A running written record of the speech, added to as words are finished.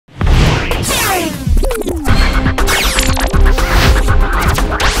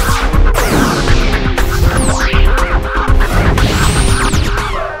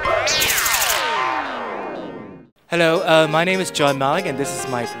My name is John Malik, and this is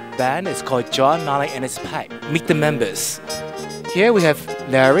my band. It's called John Malik and his Pack. Meet the members. Here we have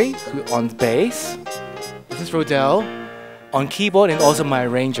Larry on bass. This is Rodell on keyboard and also my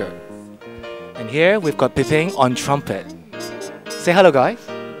arranger. And here we've got Piping on trumpet. Say hello, guys.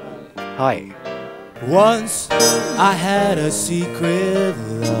 Hi. Once I had a secret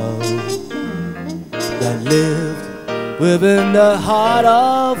love that lived within the heart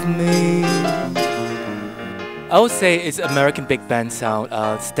of me. I would say it's American big band sound,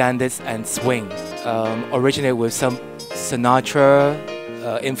 standards and swing. Originated with some Sinatra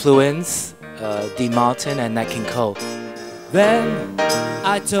influence, Dean Martin and Nat King Cole. Then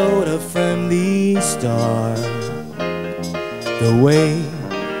I told a friendly star the way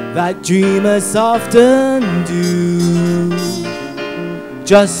that dreamers often do,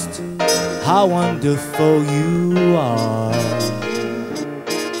 just how wonderful you are.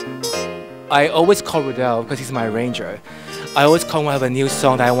 I always call Rodell because he's my arranger. I always call him when I have a new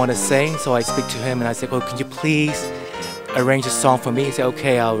song that I want to sing, so I speak to him and I say, "Oh, can you please arrange a song for me?" He said,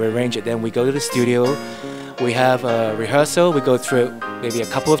 "Okay, I'll arrange it." Then we go to the studio, we have a rehearsal, we go through it maybe a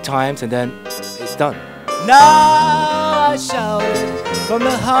couple of times, and then it's done. Now I shout from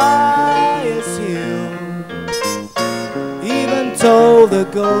the highest hill, even told the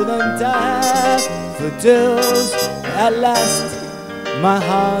golden daffodils, at last my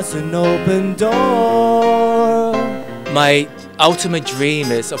heart's an open door. My ultimate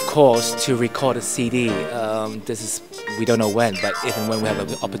dream is, of course, to record a CD. We don't know when, but even when we have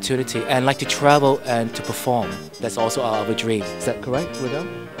an opportunity, and like to travel and to perform. That's also our other dream. Is that correct, Rodell?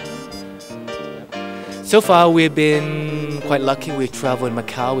 So far, we've been quite lucky. We've traveled in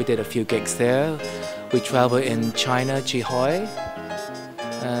Macau. We did a few gigs there. We traveled in China, Jihui,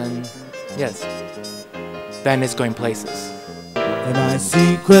 and yes, band is going places. And my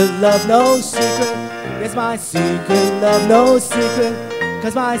secret love, no secret. It's my secret love, no secret.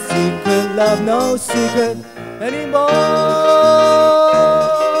 'Cause my secret love, no secret anymore.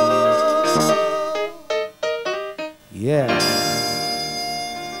 Yeah.